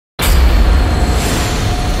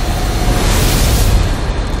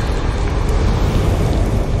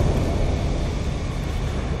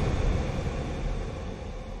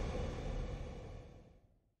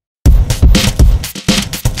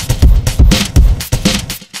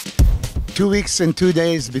2 weeks and 2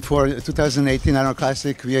 days before 2018 Arnold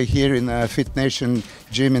Classic, we are here in Fit Nation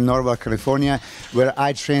gym in Norwalk, California, where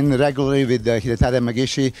I train regularly with Hidetada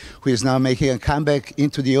Yamagishi, who is now making a comeback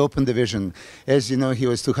into the open division. As you know, he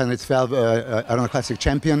was 212 Arnold Classic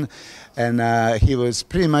champion, and he was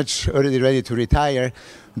pretty much already ready to retire.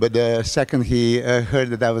 But the second he heard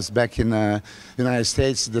that I was back in the United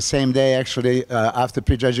States, the same day actually, after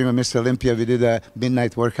prejudging of Mr. Olympia, we did a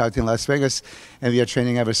midnight workout in Las Vegas, and we are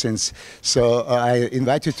training ever since. So I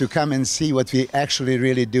invite you to come and see what we actually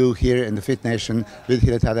really do here in the Fit Nation with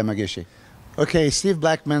Hidetada Yamagishi. Okay, Steve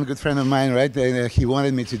Blackman, good friend of mine, right? He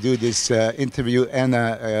wanted me to do this interview and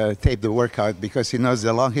tape the workout because he knows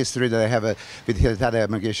the long history that I have with Hidetada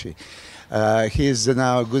Yamagishi. He is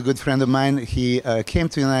now a good friend of mine. He came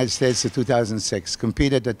to the United States in 2006,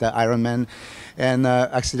 competed at the Ironman, and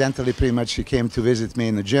accidentally pretty much he came to visit me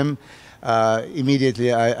in the gym.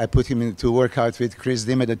 Immediately I put him into workout with Chris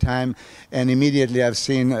Dim at the time, and immediately I've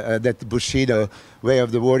seen that Bushido way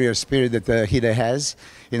of the warrior spirit that Hide has.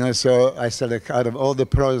 You know, so I said, like, out of all the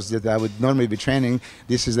pros that I would normally be training,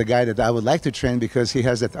 this is the guy that I would like to train because he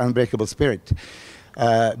has that unbreakable spirit.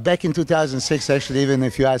 Back in 2006, actually, even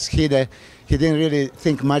if you ask Hide, he didn't really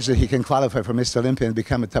think much that he can qualify for Mr. Olympia and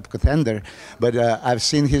become a top contender. But I've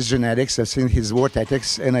seen his genetics, I've seen his work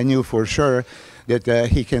ethics, and I knew for sure that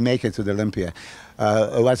he can make it to the Olympia.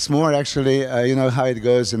 What's more, actually, you know how it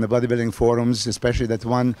goes in the bodybuilding forums, especially that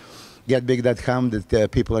one, getbig.com,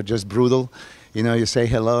 that people are just brutal. You know, you say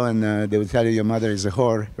hello and they will tell you your mother is a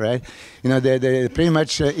whore, right? You know, they pretty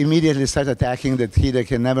much immediately start attacking that Hide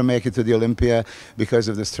can never make it to the Olympia because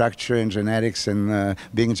of the structure and genetics and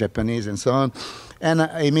being Japanese and so on. And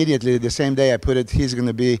immediately, the same day I put it, he's going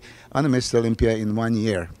to be on the Mr. Olympia in 1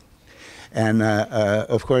 year. And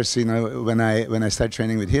of course, you know, when I start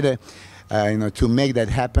training with Hide, you know, to make that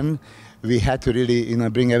happen, we had to really, you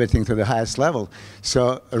know, bring everything to the highest level.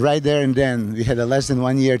 So right there and then, we had less than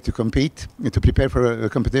 1 year to compete, to prepare for a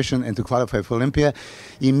competition and to qualify for Olympia.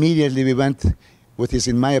 Immediately we went what is,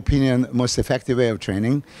 in my opinion, most effective way of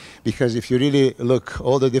training, because if you really look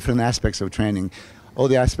all the different aspects of training, all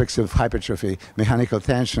the aspects of hypertrophy, mechanical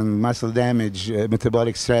tension, muscle damage,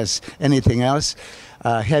 metabolic stress, anything else,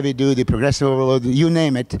 heavy duty, progressive overload, you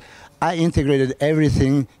name it, I integrated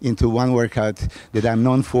everything into one workout that I'm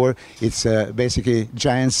known for. It's basically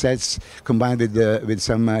giant sets combined with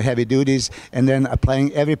some heavy duties, and then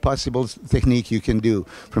applying every possible technique you can do,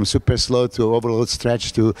 from super slow to overload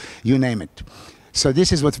stretch to you name it. So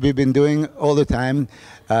this is what we've been doing all the time.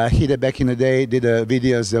 Hide back in the day did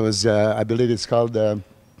videos that was, I believe it's called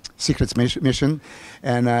Secrets Mission,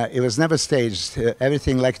 and it was never staged.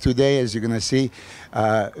 Everything like today, as you're going to see,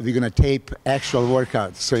 we're going to tape actual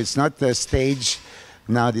workouts. So it's not the stage.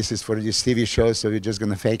 Now this is for this TV show, so we're just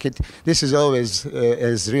going to fake it. This is always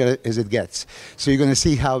as real as it gets. So you're going to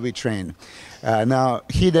see how we train. Now,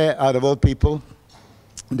 Hide, out of all people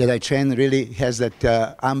that I train, really has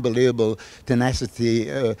that unbelievable tenacity.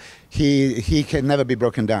 He can never be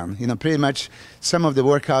broken down. You know, pretty much some of the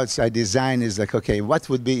workouts I design is like, okay, what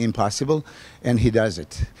would be impossible? And he does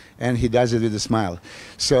it. And he does it with a smile.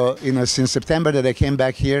 So, you know, since September that I came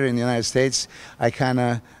back here in the United States, I kind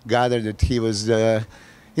of gathered that he was, you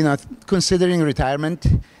know, considering retirement.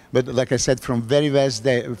 But like I said, from very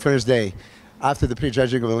first day, after the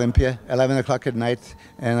prejudging of Olympia, 11 o'clock at night,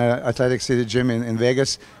 in Athletic City Gym in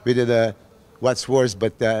Vegas, we did what's worse,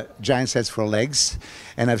 but giant sets for legs.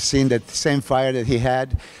 And I've seen that same fire that he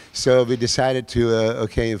had. So we decided to,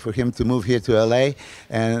 okay, for him to move here to LA,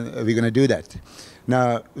 and we're going to do that.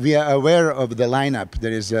 Now, we are aware of the lineup.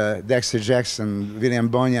 There is Dexter Jackson, William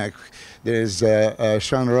Boniak, there is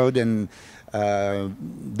Sean Roden,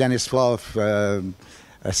 Dennis Wolf,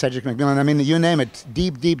 Cedric McMillan. I mean, you name it,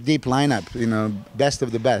 deep lineup, you know, best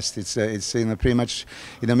of the best. It's you know, pretty much,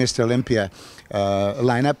 you know, Mr. Olympia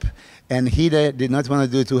lineup. And Hide did not want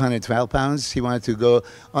to do 212 pounds. He wanted to go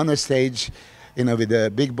on the stage, you know, with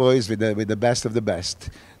the big boys, with the best of the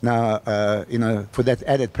best. Now, you know, for that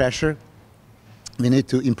added pressure, we need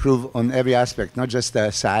to improve on every aspect, not just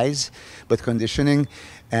size, but conditioning.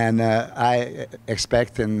 And I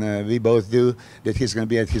expect, and we both do, that he's going to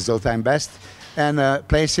be at his all-time best. And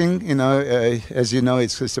placing, you know, as you know,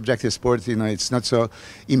 it's a subjective sport. You know, it's not so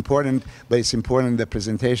important, but it's important the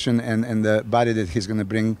presentation and the body that he's going to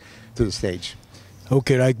bring to the stage.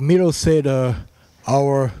 Okay, like Milo said,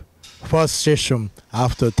 our first session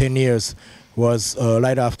after 10 years was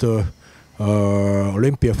right after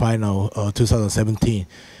Olympia final 2017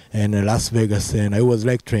 in Las Vegas, and it was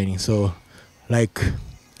leg training. So, like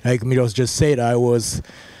Miloš just said, I was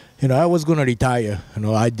gonna retire. You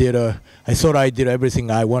know, I thought I did everything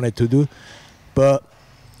I wanted to do, but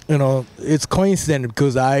it's coincident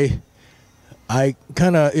because I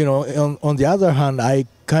kind of, on the other hand, I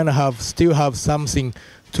kind of still have something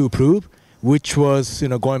to prove, which was,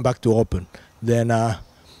 going back to open. Then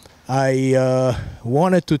I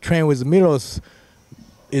wanted to train with Miloš.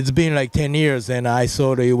 It's been like 10 years, and I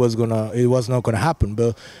thought it was not gonna happen.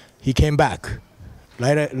 But he came back.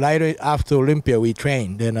 Later after Olympia, we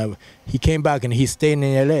trained. Then he came back and he stayed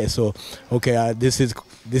in LA. So okay, this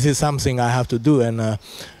is something I have to do, and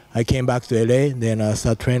I came back to LA. Then I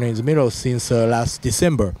started training with Miloš since last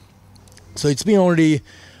December. So it's been only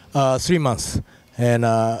 3 months, and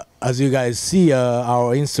as you guys see,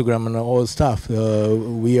 our Instagram and all stuff,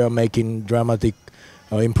 we are making dramatic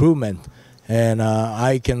improvement. And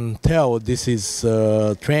I can tell this is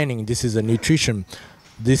training, this is a nutrition,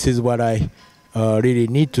 this is what I really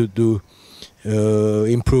need to do,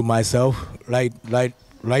 improve myself. Right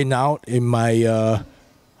now, in my,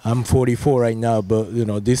 I'm 44 right now,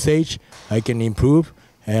 but this age, I can improve,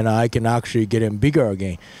 and I can actually get in bigger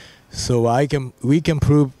again. So we can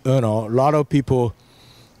prove, a lot of people,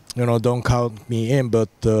 don't count me in, but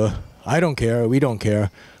I don't care, we don't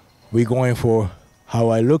care. We're going for how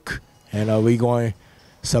I look. And we're going to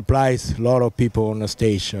surprise a lot of people on the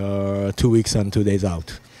stage 2 weeks and 2 days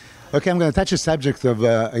out. Okay, I'm going to touch a subject of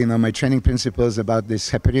my training principles about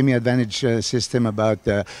this hyperemia advantage system, about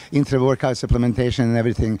intra-workout supplementation and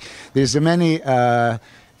everything. There's many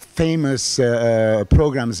famous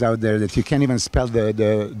programs out there that you can't even spell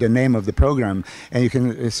the name of the program, and you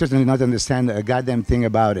can certainly not understand a goddamn thing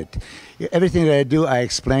about it. Everything that I do, I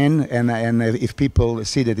explain, and if people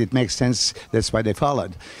see that it makes sense, that's why they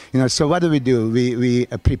followed. So what do? We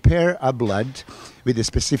prepare our blood with the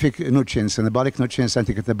specific nutrients, anabolic nutrients,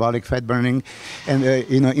 anti-catabolic, fat burning, and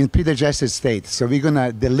in pre-digested state. So we're going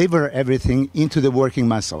to deliver everything into the working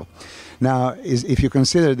muscle. Now, if you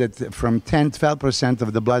consider that from 10-12%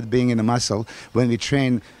 of the blood being in the muscle, when we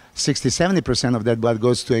train 60-70% of that blood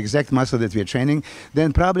goes to exact muscle that we're training,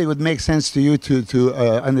 then probably it would make sense to you to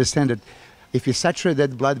understand that if you saturate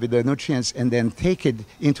that blood with the nutrients and then take it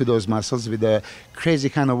into those muscles with a crazy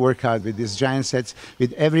kind of workout, with these giant sets,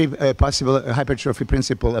 with every possible hypertrophy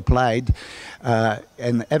principle applied,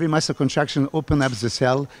 and every muscle contraction opens up the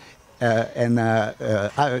cell,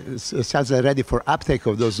 cells are ready for uptake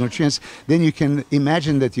of those nutrients, then you can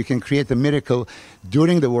imagine that you can create a miracle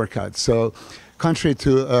during the workout. So contrary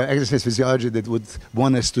to exercise physiology that would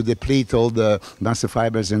want us to deplete all the muscle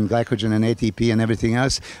fibers and glycogen and ATP and everything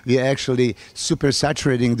else, we are actually super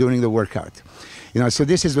saturating during the workout. So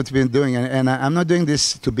this is what we've been doing, and I'm not doing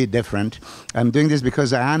this to be different. I'm doing this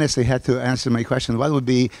because I honestly had to answer my question, what would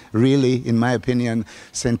be really, in my opinion,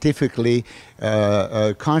 scientifically,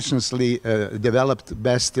 consciously developed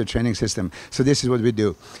best training system. So this is what we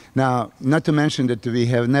do. Now, not to mention that we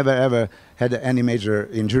have never ever had any major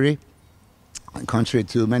injury, contrary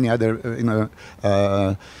to many other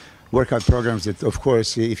workout programs that, of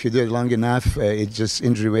course, if you do it long enough, it's just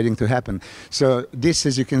injury waiting to happen. So this,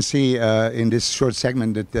 as you can see in this short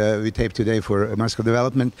segment that we taped today for muscle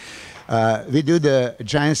development, we do the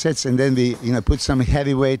giant sets, and then we put some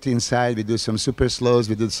heavy weight inside. We do some super slows.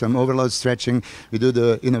 We do some overload stretching. We do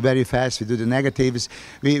the very fast. We do the negatives.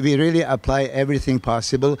 We really apply everything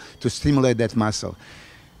possible to stimulate that muscle.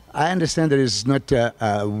 I understand there is not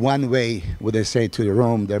one way, would I say, to the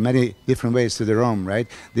Rome. There are many different ways to the Rome, right?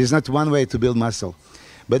 There's not one way to build muscle.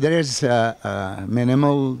 But there is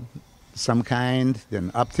minimal, some kind,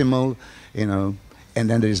 then optimal, and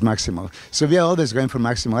then there is maximal. So we are always going for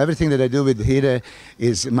maximal. Everything that I do with Hide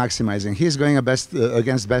is maximizing. He's going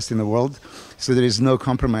against best in the world, so there is no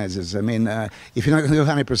compromises. I mean, if you're not going to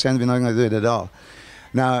do 100%, we're not going to do it at all.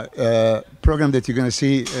 Now, program that you're going to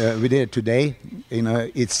see we did today,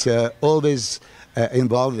 it's always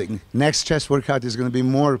involving. Next chest workout is going to be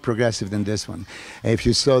more progressive than this one. If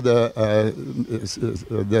you saw the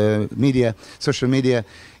media, social media,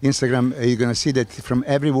 Instagram, you're going to see that from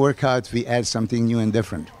every workout we add something new and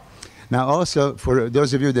different. Now, also for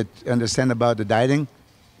those of you that understand about the dieting,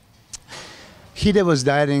 Hide was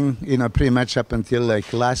dieting, pretty much up until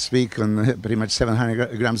like last week on pretty much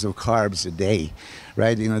 700 grams of carbs a day,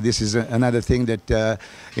 right? This is another thing that,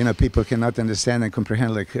 people cannot understand and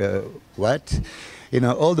comprehend, like, what?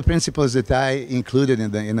 All the principles that I included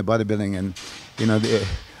in the bodybuilding, and,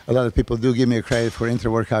 a lot of people do give me a credit for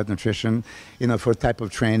intra-workout nutrition, for type of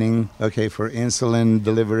training, okay, for insulin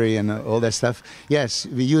delivery and all that stuff. Yes,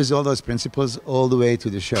 we use all those principles all the way to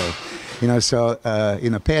the show. So,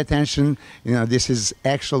 pay attention. This is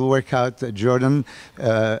actual workout. Jordan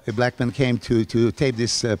Blackman came to tape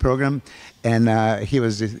this program, and he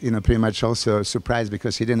was, pretty much also surprised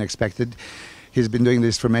because he didn't expect it. He's been doing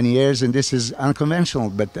this for many years, and this is unconventional,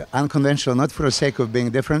 but unconventional not for the sake of being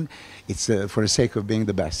different, it's for the sake of being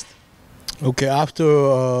the best. Okay,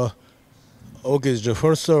 after August, the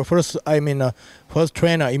first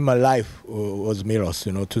trainer in my life was Miloš,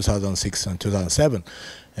 2006 and 2007,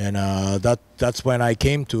 and that's when I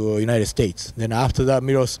came to United States. Then after that,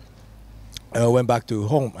 Miloš went back to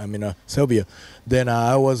home, Serbia. Then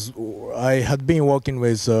I had been working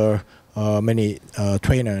with many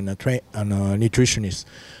trainer and nutritionists,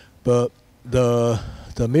 but the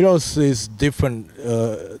Miloš is different.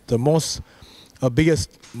 The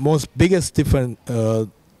biggest different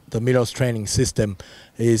the Miloš training system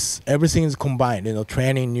is everything is combined.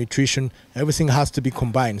 Training, nutrition, everything has to be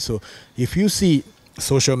combined. So if you see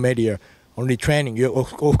social media only training,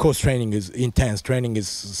 of course training is intense. Training is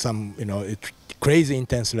some crazy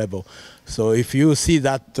intense level. So if you see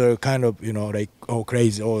that kind of like, oh,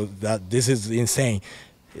 crazy, or that this is insane,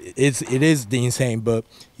 it is the insane. But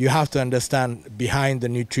you have to understand behind the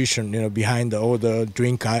nutrition, behind all the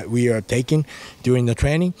drink we are taking during the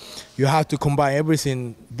training, you have to combine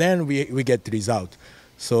everything. Then we get the result.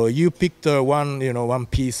 So you pick the one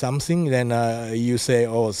piece something, then you say,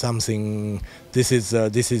 oh, something. This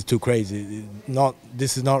is too crazy.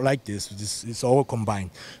 This is not like this. It's all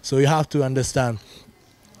combined. So you have to understand.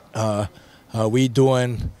 We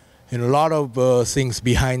doing a lot of things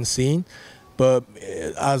behind scene. But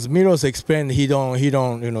as Miloš explained, he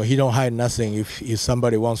don't hide nothing. If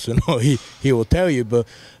somebody wants to know, he will tell you. But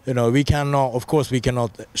we cannot, of course, we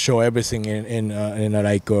cannot show everything in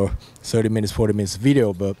like 30 minutes, 40 minutes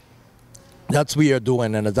video. But that's what we are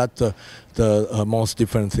doing, and that's the most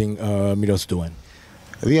different thing Miloš doing.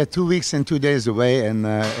 We are 2 weeks and 2 days away, and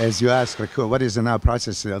as you ask, like, what is the now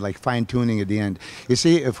process, like fine-tuning at the end? You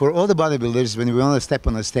see, for all the bodybuilders, when we want to step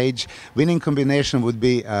on a stage, winning combination would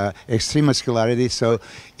be extreme muscularity. So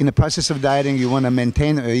in the process of dieting, you want to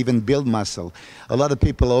maintain or even build muscle. A lot of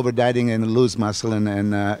people over-dieting and lose muscle,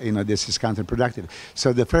 and this is counterproductive.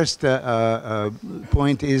 So the first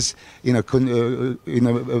point is,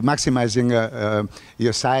 maximizing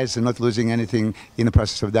your size and not losing anything in the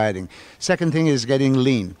process of dieting. Second thing is getting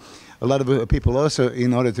lean. A lot of people also,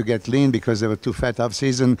 in order to get lean, because they were too fat off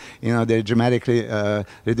season, they dramatically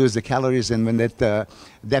reduce the calories, and when that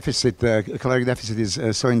caloric deficit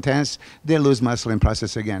is so intense, they lose muscle in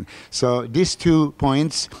process again. So these 2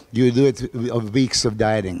 points, you do it of weeks of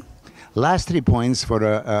dieting. Last 3 points for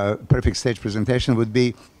a perfect stage presentation would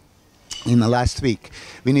be in the last week.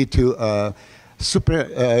 We need to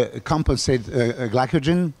compensate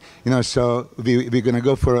glycogen, so we're going to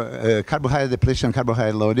go for carbohydrate depletion,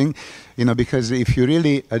 carbohydrate loading, because if you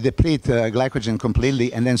really deplete glycogen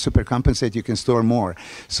completely and then super compensate, you can store more.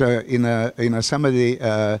 So somebody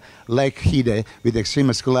like Hide with extreme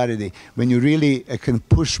muscularity, when you really can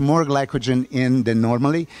push more glycogen in than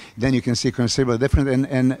normally, then you can see considerable difference.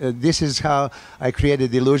 And this is how I created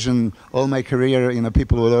the illusion all my career.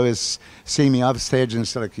 People would always see me off stage and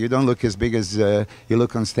say, like, you don't look as big as you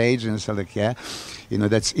look on stage, and so like, yeah,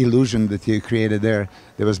 that's illusion that you created there.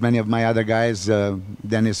 There was many of my other guys,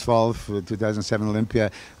 Dennis Wolf, 2007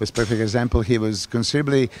 Olympia was perfect example. He was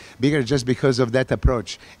considerably bigger just because of that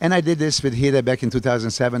approach. And I did this with Hide back in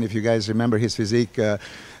 2007. If you guys remember his physique, there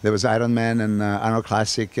was Ironman and Arnold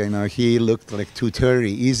Classic. He looked like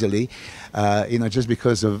 230 easily, just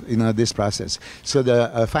because of this process. So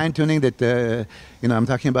the fine tuning that I'm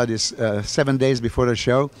talking about is 7 days before the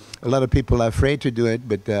show. A lot of people are afraid to do it,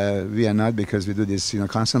 but we are not, because we do this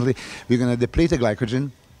constantly. We're going to deplete the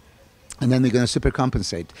glycogen, and then we're going to super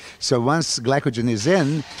compensate. So once glycogen is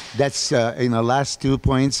in, that's last 2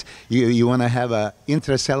 points. You want to have a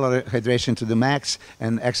intracellular hydration to the max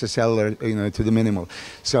and extracellular to the minimal.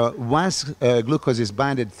 So once glucose is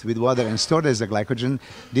binded with water and stored as a glycogen,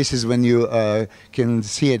 this is when you can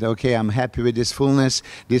see it. Okay, I'm happy with this fullness.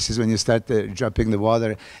 This is when you start dropping the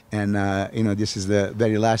water, and this is the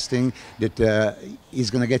very last thing that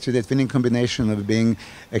is going to get you that winning combination of being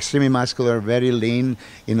extremely muscular, very lean,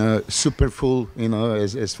 super full,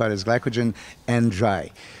 as far as glycogen, and dry.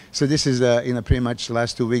 So this is, pretty much the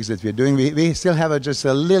last 2 weeks that we're doing. We still have just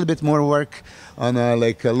a little bit more work on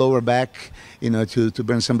like a lower back, to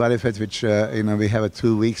burn some body fat, which, we have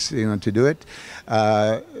 2 weeks, to do it.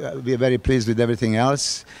 We are very pleased with everything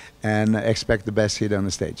else and expect the best here on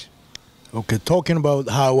the stage. Okay, talking about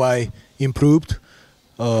how I improved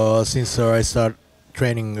since I started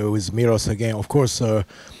training with Miloš again. Of course,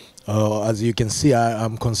 as you can see,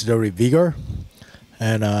 I'm considerably bigger,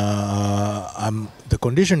 and the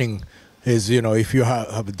conditioning is, if you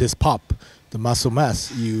have this pop, the muscle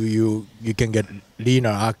mass, you can get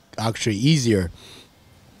leaner actually easier.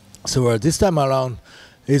 So this time around,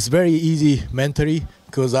 it's very easy mentally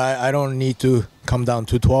because I don't need to come down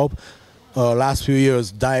to 12. Last few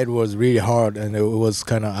years, diet was really hard, and it was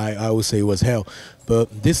kind of, I would say it was hell.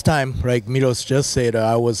 But this time, like Miloš just said,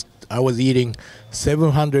 I was eating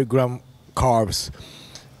 700 gram carbs,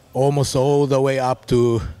 almost all the way up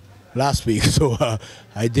to last week. So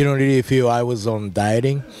I didn't really feel I was on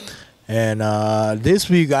dieting. And this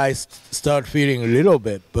week I start feeling a little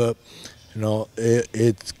bit, but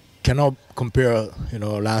it cannot compare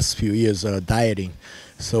last few years dieting.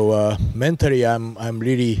 So mentally I'm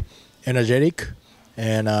really energetic,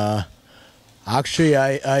 and actually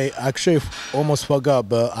I actually almost forgot,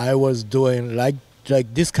 but I was doing like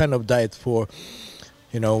this kind of diet for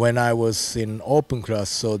when I was in open class.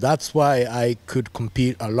 So that's why I could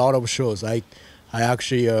compete a lot of shows. I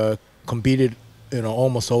actually competed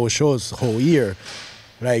almost all shows whole year,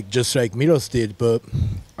 just like Miloš did, but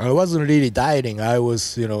I wasn't really dieting. I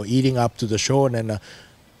was eating up to the show, and then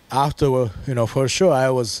after for sure I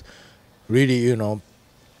was really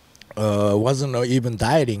wasn't even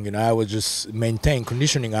dieting. I was just maintaining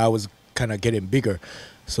conditioning. I was kind of getting bigger.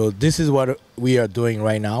 So this is what we are doing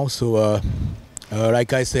right now. So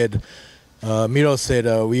like I said, Miloš said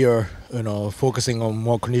we are focusing on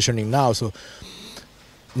more conditioning now. So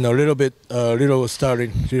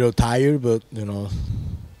starting a little tired, but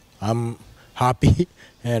I'm happy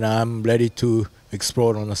and I'm ready to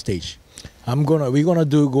explore on the stage. We're gonna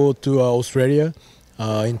go to Australia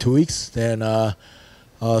in 2 weeks. Then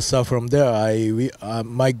so from there,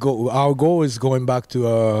 our goal is going back to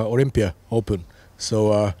Olympia Open.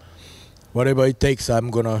 So whatever it takes, I'm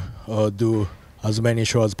gonna do as many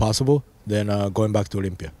shows as possible. Then going back to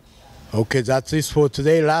Olympia. Okay, that's it for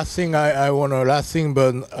today. Last thing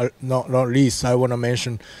but not least, I wanna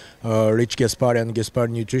mention Rich Gaspari and Gaspari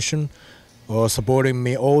Nutrition, supporting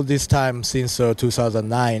me all this time since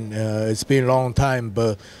 2009. It's been a long time,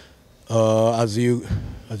 but as you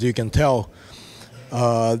can tell,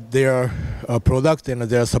 their product and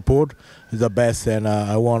their support is the best, and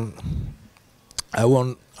I want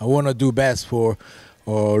to do best for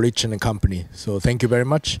Rich and the company. So thank you very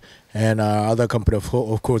much. And other company,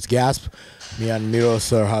 of course, Gasp. Me and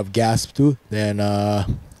Miloš have Gasp too. Then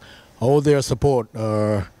all their support,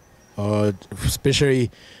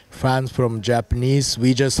 especially fans from Japanese.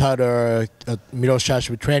 We just had a Miloš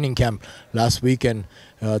Šarčev training camp last weekend.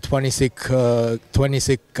 26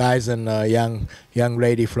 guys and a young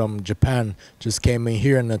lady from Japan just came in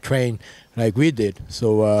here and trained like we did.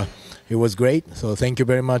 So it was great. So thank you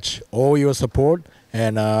very much, all your support,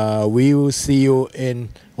 and we will see you in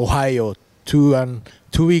Ohio 2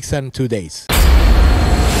 weeks and 2 days.